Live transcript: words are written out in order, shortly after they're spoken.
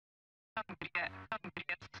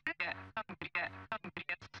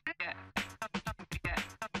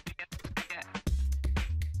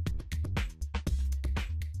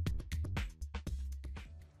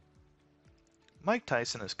Mike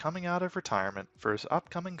Tyson is coming out of retirement for his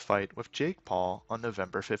upcoming fight with Jake Paul on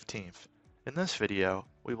November 15th. In this video,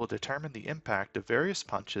 we will determine the impact of various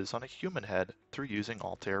punches on a human head through using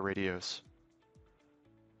Altair Radioss.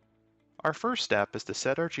 Our first step is to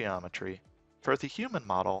set our geometry. For the human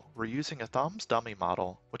model, we're using a thumbs dummy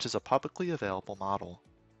model, which is a publicly available model.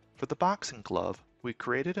 For the boxing glove, we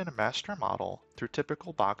created a master model through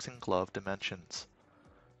typical boxing glove dimensions.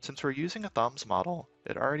 Since we're using a thumbs model,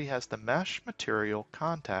 it already has the mesh, material,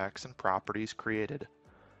 contacts, and properties created.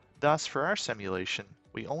 Thus, for our simulation,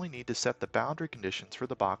 we only need to set the boundary conditions for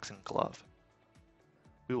the boxing glove.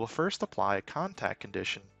 We will first apply a contact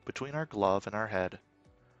condition between our glove and our head.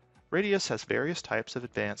 Radioss has various types of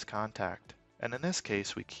advanced contact, and in this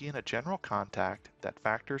case we key in a general contact that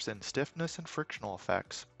factors in stiffness and frictional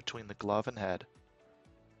effects between the glove and head.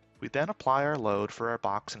 We then apply our load for our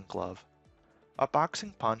boxing glove. A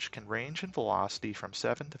boxing punch can range in velocity from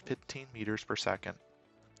 7 to 15 meters per second.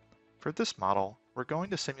 For this model, we're going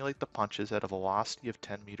to simulate the punches at a velocity of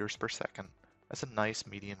 10 meters per second as a nice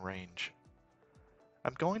median range.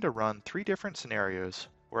 I'm going to run 3 different scenarios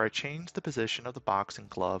where I change the position of the boxing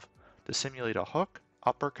glove to simulate a hook,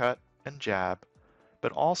 uppercut, and jab,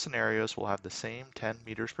 but all scenarios will have the same 10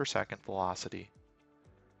 meters per second velocity.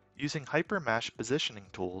 Using HyperMesh positioning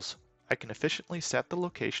tools, I can efficiently set the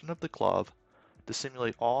location of the glove to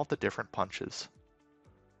simulate all of the different punches.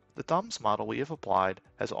 The thumbs model we have applied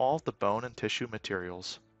has all of the bone and tissue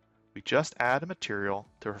materials. We just add a material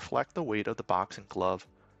to reflect the weight of the boxing glove,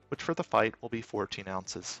 which for the fight will be 14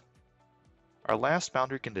 ounces. Our last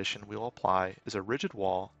boundary condition we will apply is a rigid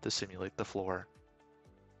wall to simulate the floor.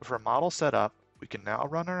 With our model set up, we can now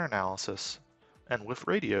run our analysis, and with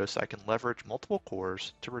Radioss I can leverage multiple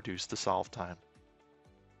cores to reduce the solve time.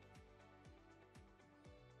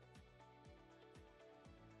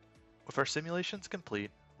 With our simulations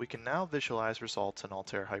complete, we can now visualize results in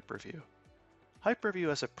Altair Hyperview. Hyperview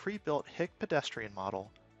has a pre-built HIC pedestrian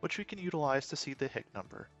model, which we can utilize to see the HIC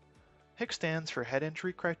number. HIC stands for Head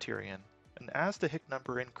Injury Criterion, and as the HIC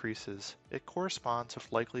number increases, it corresponds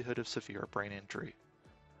with likelihood of severe brain injury.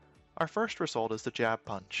 Our first result is the jab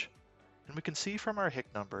punch, and we can see from our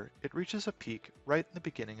HIC number it reaches a peak right in the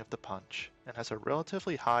beginning of the punch and has a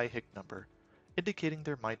relatively high HIC number, indicating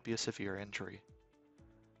there might be a severe injury.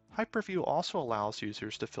 Hyperview also allows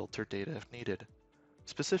users to filter data if needed.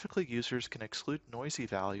 Specifically, users can exclude noisy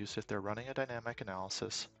values if they're running a dynamic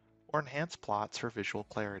analysis, or enhance plots for visual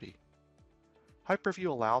clarity. Hyperview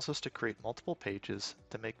allows us to create multiple pages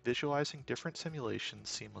to make visualizing different simulations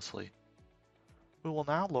seamlessly. We will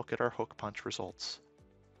now look at our hook punch results.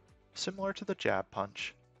 Similar to the jab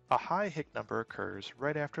punch, a high HIC number occurs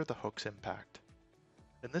right after the hook's impact,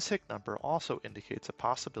 and this HIC number also indicates a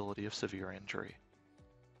possibility of severe injury.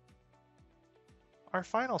 Our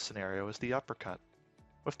final scenario is the uppercut.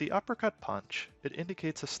 With the uppercut punch, it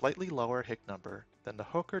indicates a slightly lower HIC number than the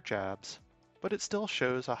hook or jabs, but it still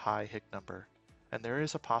shows a high HIC number, and there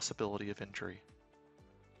is a possibility of injury.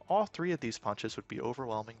 All 3 of these punches would be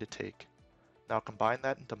overwhelming to take. Now combine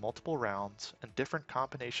that into multiple rounds and different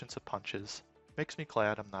combinations of punches makes me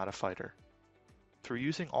glad I'm not a fighter. Through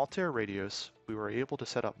using Altair Radioss, we were able to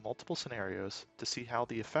set up multiple scenarios to see how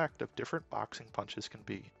the effect of different boxing punches can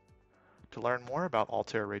be. To learn more about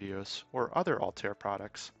Altair Radioss or other Altair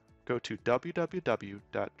products, go to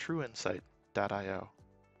www.trueinsight.io.